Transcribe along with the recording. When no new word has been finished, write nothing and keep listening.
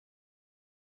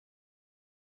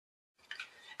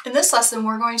In this lesson,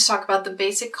 we're going to talk about the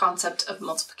basic concept of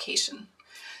multiplication.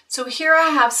 So here I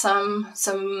have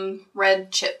some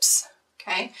red chips,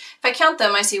 okay? If I count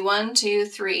them, I see 1, 2,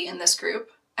 3 in this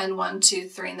group, and 1, 2,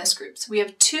 3 in this group. So we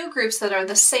have two groups that are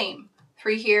the same,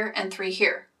 3 here and 3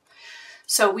 here.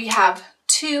 So we have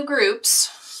two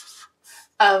groups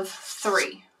of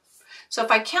 3. So if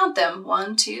I count them,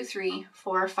 1, 2, 3,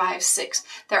 4, 5, 6,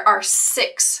 there are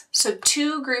 6. So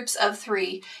two groups of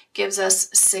 3 gives us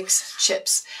 6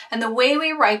 chips. And the way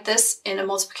we write this in a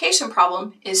multiplication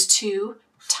problem is 2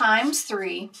 times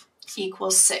 3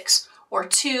 equals 6, or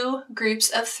 2 groups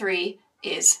of 3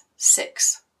 is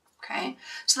 6. Okay,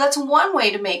 so that's one way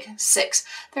to make 6.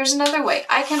 There's another way.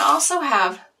 I can also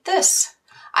have this.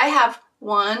 I have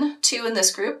 1, 2 in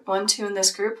this group, 1, 2 in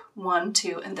this group, 1,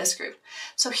 2 in this group.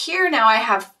 So here now I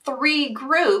have 3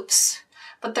 groups,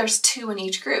 but there's 2 in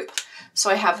each group.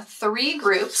 So I have 3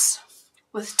 groups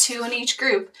with 2 in each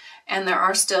group, and there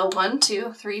are still 1,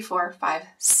 2, 3, 4, 5,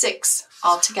 6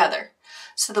 all together.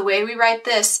 So the way we write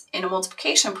this in a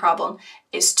multiplication problem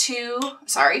is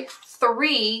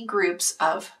 3 groups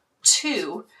of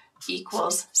 2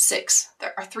 equals 6.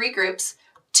 There are 3 groups,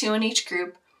 2 in each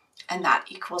group, and that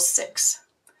equals 6.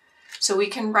 So we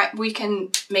can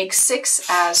make 6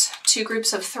 as 2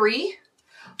 groups of 3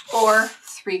 or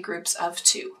 3 groups of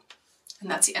 2. And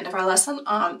that's the end of our lesson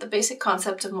on the basic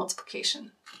concept of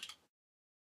multiplication.